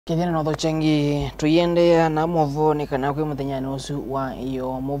Kithina no thochangi tuyende na muvoni kana kwi muthenya nusu wa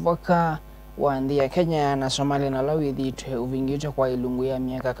iyo Muvaka wa nthi ya Kenya na Somali na lawithitwe uvingitwe kwa ilungu ya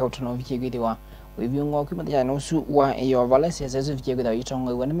miaka kautano vikiegwithiwa wiviungwa kwi muthenya nusu wa iyo Valencia zezu vikiegwithiwa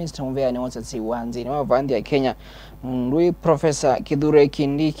itongo wa Minister Muvea ni watsatsi wa nthi wa nthi ya Kenya Mndui Professor Kithure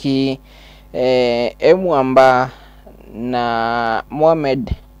Kindiki Emwamba na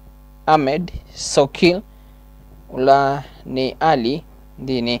Mohamed Ahmed Sokil ula ni Ali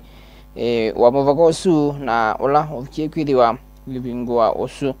ndini wa Muvaka osu na ula ofikie kwithiwa kuvinguwa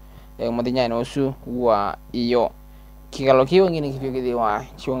osu muthenya osu wa iyo kigalo kiyo ngini kifyokithiwa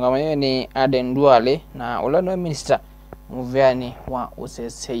kiungamayo ni Aden Duale na ula no Minister Muveani wa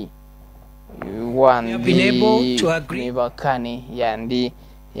Usesei wa Mivakani ya ndi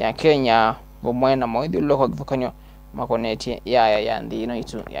ya Kenya bomwe na moithi uloko kifukanyo makoneti ya ndi ino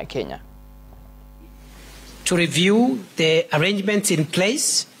itu ya Kenya to review the arrangements in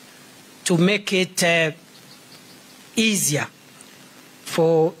place to make it easier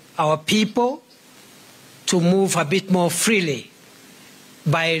for our people to move a bit more freely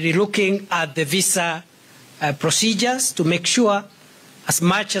by relooking at the visa procedures to make sure as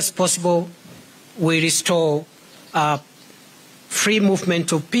much as possible we restore free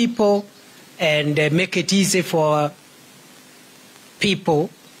movement of people and make it easy for people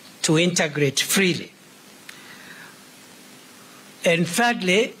to integrate freely. And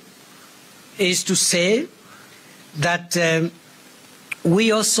thirdly, is to say that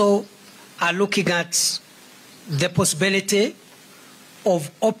we also are looking at the possibility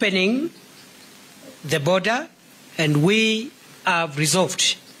of opening the border, and we have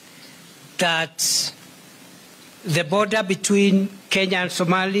resolved that the border between Kenya and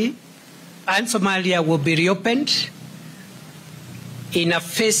Somalia will be reopened in a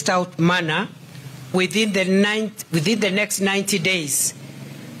phased-out manner within the next 90 days,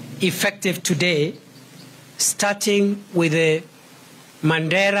 effective today, starting with the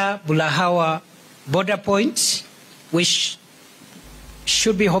Mandera-Bulahawa border point, which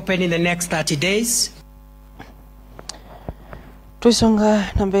should be open in the next 30 days.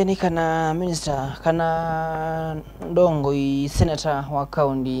 Tuisonga nambeni kana Minister kana ndongo Senator wa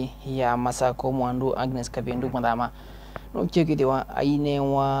kaunti ya Masako Mwandu Agnes Kavindu Mwadhama nukikithiwa aine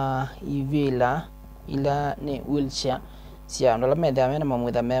wa ivila ila ni wheelchair sia ndola metha mena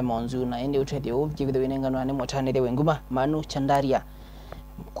mamwitha me monzu na indi utethi ukikithiwa inengano ni mothanire wenguma Manu Chandaria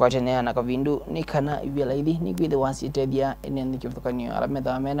kwatenea na Kavindu ni kana ivila ithi ni kwithiwa sitethia ene thikithukanio ala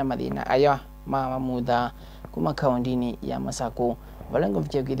metha mena mathina aya mamutha kuma kaundini ya Masako valengo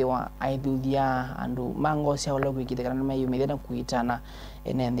vikikithiwa aithuthia andu mango sia wala kwikithikana na mayumithia na kuitana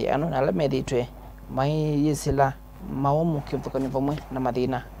ene nthi ano na ala methitwe mai yesila maomu kithukani vamwe na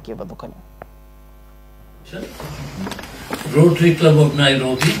mathina kithukani. Rotary Club of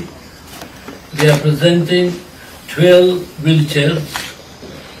Nairobi, they are presenting 12 wheelchairs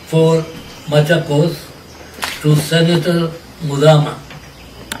for Machakos to Senator Mudama.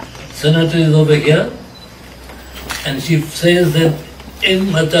 Senator is over here, and she says that in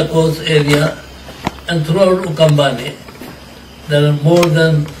Machakos area and throughout Ukambani, there are more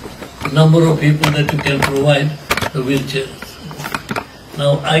than number of people that you can provide the wheelchairs.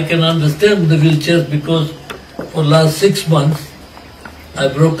 Now I can understand the wheelchairs because for last 6 months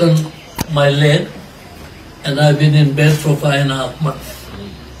I've broken my leg and I've been in bed for 5.5 months.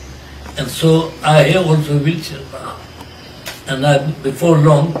 And so I have also a wheelchair now. And before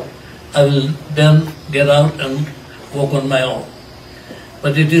long I will then get out and walk on my own.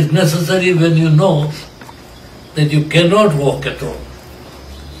 But it is necessary when you know that you cannot walk at all,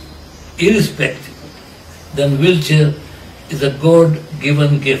 irrespective, then wheelchair is a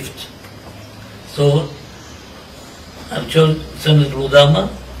God-given gift. So I'm sure Senator Udama,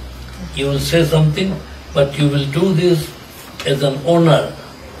 you will say something, but you will do this as an honor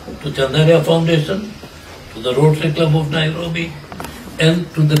to Chandaria Foundation, to the Rotary Club of Nairobi, and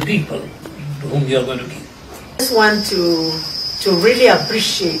to the people to whom you are going to give. I just want to really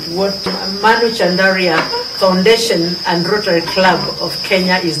appreciate what Manu Chandaria Foundation and Rotary Club of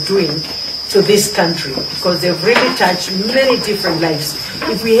Kenya is doing to this country, because they've really touched many different lives.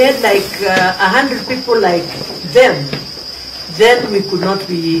 If we had like 100 people like them, then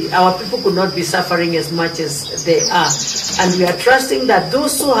our people could not be suffering as much as they are. And we are trusting that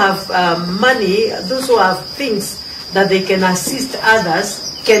those who have money, those who have things that they can assist others,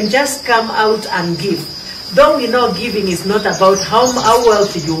 can just come out and give. Though we know giving is not about how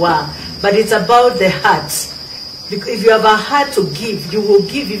wealthy you are, but it's about the heart. Because if you have a heart to give, you will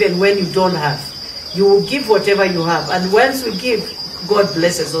give even when you don't have. You will give whatever you have. And once we give, God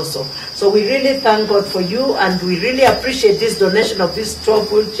blesses also. So we really thank God for you, and we really appreciate this donation of these 12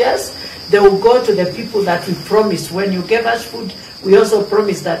 wheelchairs. They will go to the people that we promised. When you gave us food, we also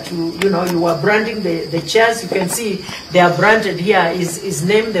promised that you were branding the chairs. You can see they are branded here. His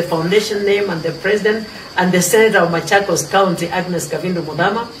name, the foundation name, and the president, and the Senator of Machakos County, Agnes Kavindu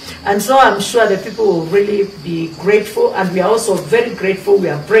Mudama. And so I'm sure the people will really be grateful, and we are also very grateful. We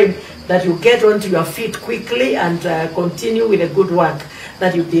are praying that you get onto your feet quickly and continue with the good work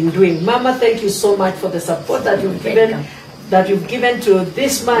that you've been doing. Mama, thank you so much for the support that you've given to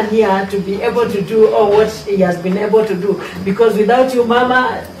this man here to be able to do all what he has been able to do. Because without you,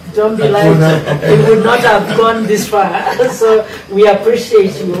 Mama, don't be like, he would not have gone this far. So we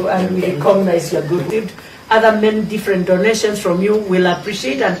appreciate you, and we recognize your good deed. Other many different donations from you will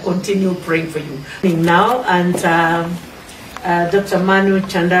appreciate and continue praying for you. Now, and Dr. Manu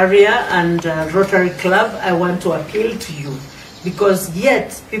Chandaria and Rotary Club, I want to appeal to you, because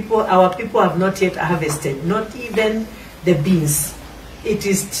yet our people have not yet harvested, not even the beans. It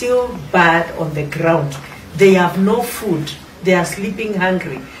is still bad on the ground. They have no food. They are sleeping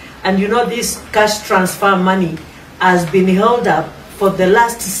hungry. And this cash transfer money has been held up for the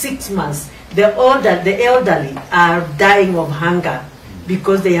last 6 months. The elderly are dying of hunger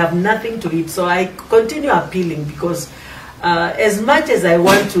because they have nothing to eat. So I continue appealing, because as much as I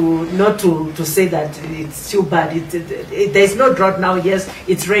want not to say that it's too bad, there's no drought now. Yes,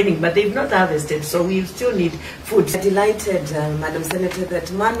 it's raining, but they've not harvested, so we still need food. I'm delighted, Madam Senator,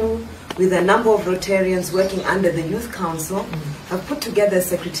 that Manu, with a number of Rotarians working under the Youth Council, have put together a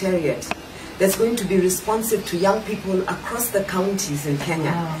secretariat that's going to be responsive to young people across the counties in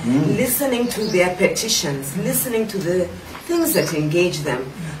Kenya, listening to their petitions, listening to the things that engage them,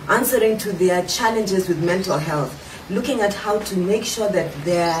 answering to their challenges with mental health, looking at how to make sure that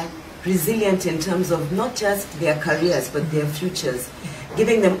they're resilient in terms of not just their careers but their futures,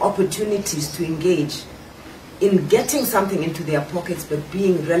 giving them opportunities to engage in getting something into their pockets but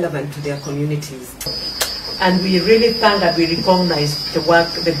being relevant to their communities. And we really thank and we recognize the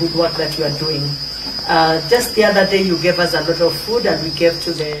good work that you are doing. Just the other day you gave us a lot of food, and we gave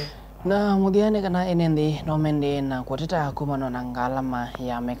to the na mudiane kana enendi no mende na kwateta kumano na ngalama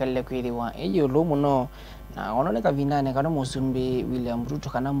ya mekale kwiriwa eyo lomuno na onone kavinane kana musumbi William Ruto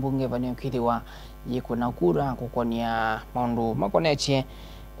kana mbunge bane kwiriwa yekuna kura kukonia maundu makoneche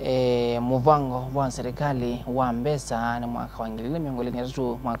muvango wa serikali wa Mbesa na mwaka wa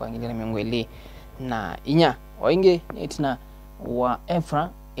 2023 mwaka wa 2022 na inya oinge etina wa Efra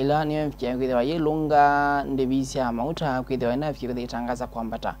ila niyo kwiriwa yelunga ndebisia mauta kwiriwa na kwiriwa itangaza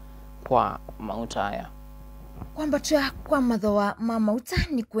kwambata kwa mauta haya kwambatua kwa mathoa ma mauta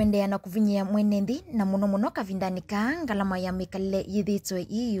ni kuendea na kuvinyia mwenendi na muno kavindani ka ngalama ya mikale yithitwe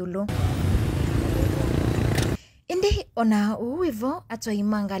iyulu indi ona uwivo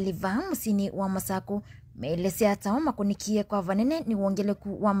atoimanga liva musini wa Masako melesea tawa makonikie kwa vanene ni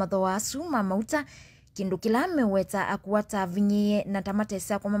wongeleku wa mathoa asu ma mauta kindu kila meweta akuata vinyie na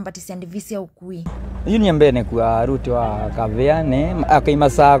tamatesa kwa mambatisi andivisia ukui Yuni mbene kwa Ruto wa Kaviane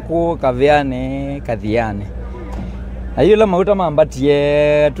Masako Kaviane Kathiane ayula mauta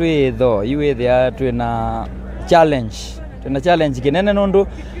mambatie twitho iwithia twina challenge kinene nundu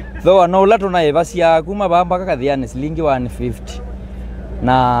tho anola tunaivasia kuma bamba Kathiane silingi 150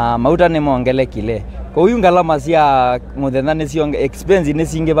 na mauta ni mongelekile kwa uyu ngalama cia muthenya ni cio expense ni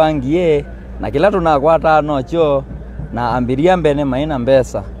singi bangie na kila tunakwata nocho na ambiria mbene maina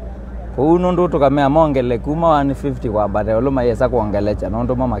mbesa kwa nundu tukamea mongele kuma 150 kwa bade oluma yesa kuongelecha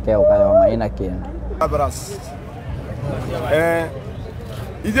nundu mama keo kayo maina kendo abras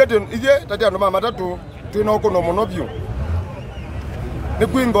ije tati ando mama tatu twina ukono muno byu ni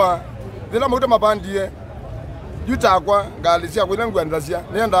kwimba thina mauta mabandie yutakwa ngali cia kwina ngwandacia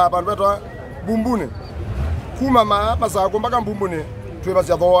nenda bandu betwa bumbune kuma Masako mpaka Mbumbune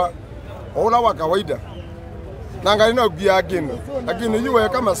twibacia thoa ola wa kawaida na ngali na bia kino lakini yuwe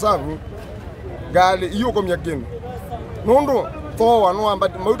kama savu ngali iyo komya kino nundu thoa no amba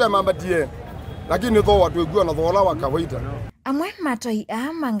mauta mambatie lakini thoa twigua na thola wa kawaida amwe matoi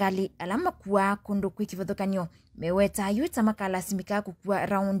mangali alama kuwa kundu kwikivothokanyo meweta yuta makala simika kukua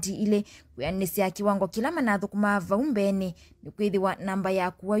raundi ile kuyanisia kiwango kila manathukuma vaumbeni ni kwithiwa namba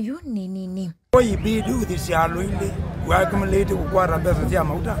ya kuwa yu ni nini ibidi uthisialo ile wakumulete kukwara mbesa cia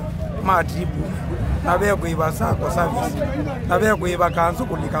mauta matibu na be kuiba Sako service na be kuiba kanzu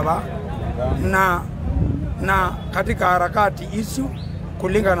kulikaba na katika harakati isu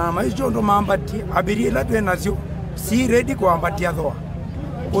kulingana na maisho ndo mambati abirila twenacio si ready kuambatia thoa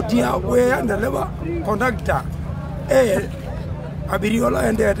utia we andelewa conductor abiriola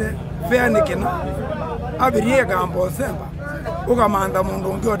endete fare nikena abirie gambo semba ukamanda mundu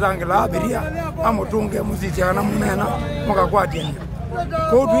ungi otangila abiria amutunge musisiana munena mukakwatiania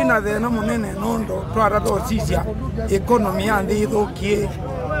ko twina thina munene nondo twara tosisia economy ya nthi ithukie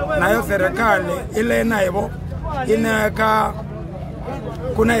nayo serikali ile naibo ineka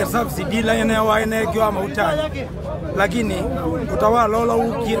kuna subsidy la inekwa mautani lakini utawala ola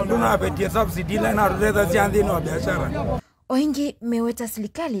ukie tunapetia subsidy la na ruthetha cia nthi no biashara oingi meweta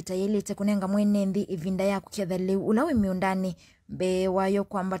serikali tayelete kunenga mwene nthi ivinda ya kuketha liu ulawe miundani mbe wayo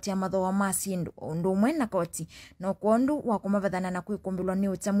kwambatia mathoa masindu undu mwena koti no kuondu wa kumavathana na kwikumbilwa ni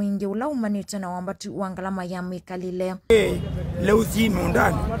uta mwingi ulaumanite na wambatu wa ngalama ya mikalile leu si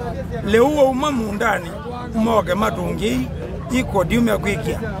miundani leu uma miundani umoke matungi iko diume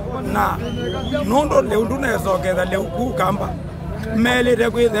kwikia na nondo leu ndunezoketha leu kukamba melire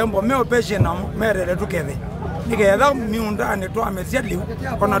kwithembo meopeshe namo merere tukethe iketha miundani twamesia liu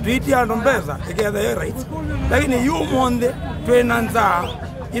kona tuitia ndo mbeza iketha yo right lakini yu monde twena nza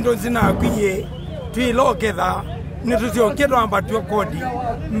indo zina kwiye twiloketha nituziokie twambatio kodi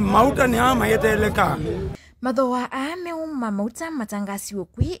mauta ni ama yeteleka mathoa ameuma mauta matangasiwe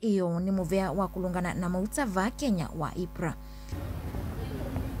kwi iyo ni muvea wa kulungana na mauta va Kenya wa IPRA.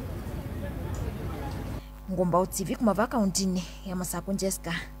 Ngomba TV kumavaka undini ya Masako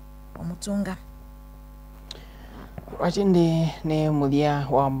Jessica wa Mutunga. Wachindi ni muthia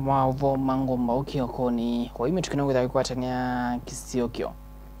wa mavo mangomba ukioko ni kwa ime tukinogwetha kwatania kisiokio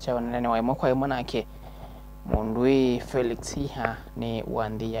cha wanene wa imwe kwa imwe nake Mundui Felix hiha ni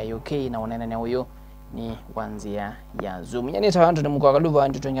wanthi ya UK na wanene uyo ni wanzia ya Zoom. Yani tawantu ni mkwa kaluva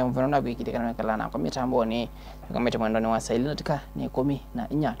antu tuengia mfano na kuikiti kana mekalana kwa mitambo ni kamete mwendoni wa saili natika ni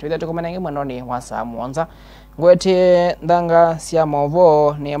 14 tuweza tukumana nge mwendoni wa saa muonza ngwete ndanga siya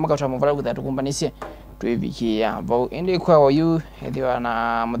mavo ni mwaka mwavala kutha tukumbanisye tuivikia vau indi kwa wayu hedhiwa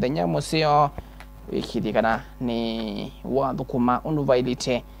na muthenya musio wikithikana ni wathukuma undu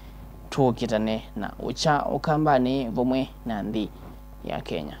vailite tukitane na ucha ukambani vumwe na nthi ya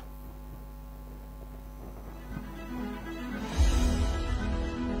Kenya.